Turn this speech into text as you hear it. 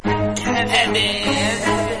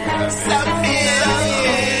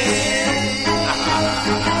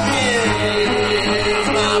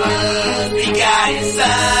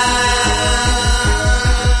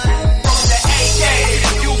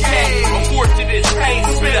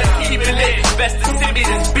Best to send me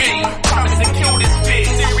this beat. Promise to kill this bitch.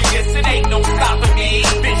 Serious, it ain't no stopping me.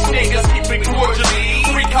 Bitch niggas keep it cordially.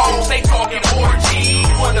 Freak hoes, they talking orgies.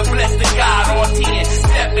 Wanna bless the God on 10.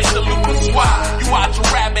 Step in the loop and swat. You out your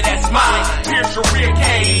rabbit, that's mine. Pierce your rib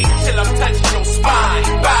cage till I'm touching your spine.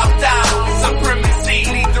 Bow down, supremacy.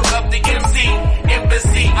 Leader of the MC.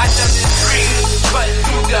 Embassy, I done this street. But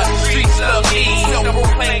through the streets love me.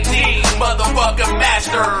 Self-proclaimed D. Motherfucking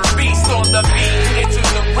master. Beast on the beat. Into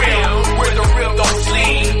the real. Where the real don't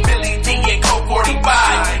sleep. Billy D and Coke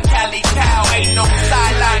 45. Cali Cow ain't no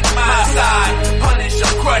sideline my side. Punish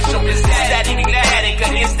them, crush them. It's static,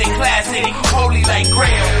 an instant classic. Holy like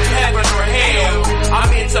grail, heaven or hell.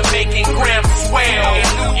 I'm into making grams swell.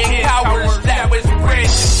 And looting cowards, that was bread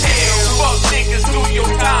to tell. Fuck niggas, do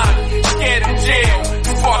your time. Scared of jail.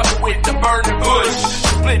 Fuck with the burning bush.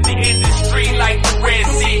 Split the industry like the Red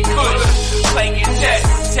Sea Kush. Playing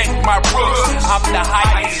chess, check my roots. I'm the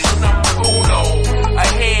highest, number uno.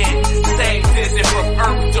 Ahead, same visit from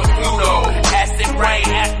Earth to Pluto. Acid rain,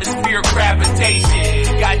 atmosphere,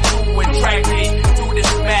 gravitation. Got you attracted to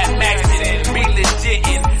this mathematics. Be legit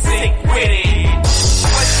and sick with it.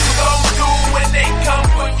 What you gon' do when they come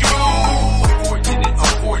for you? Unfortunate,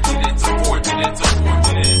 unfortunate, unfortunate,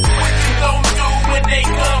 unfortunate. What you gon' do when they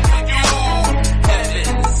come for you? Heaven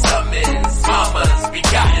summons, mamas,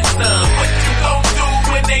 begotten son. What you gon' do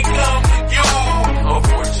when they come for you?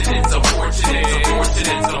 Unfortunate, unfortunate,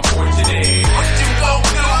 unfortunate, unfortunate. What you gon'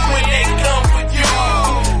 do when they come for you?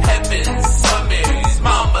 Heaven summons,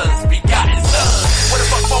 mamas, begotten son. What the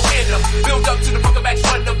fuck in them? Build up to the fucking back,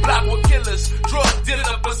 run the block with killers. Drug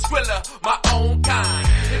dealer, but swiller. My own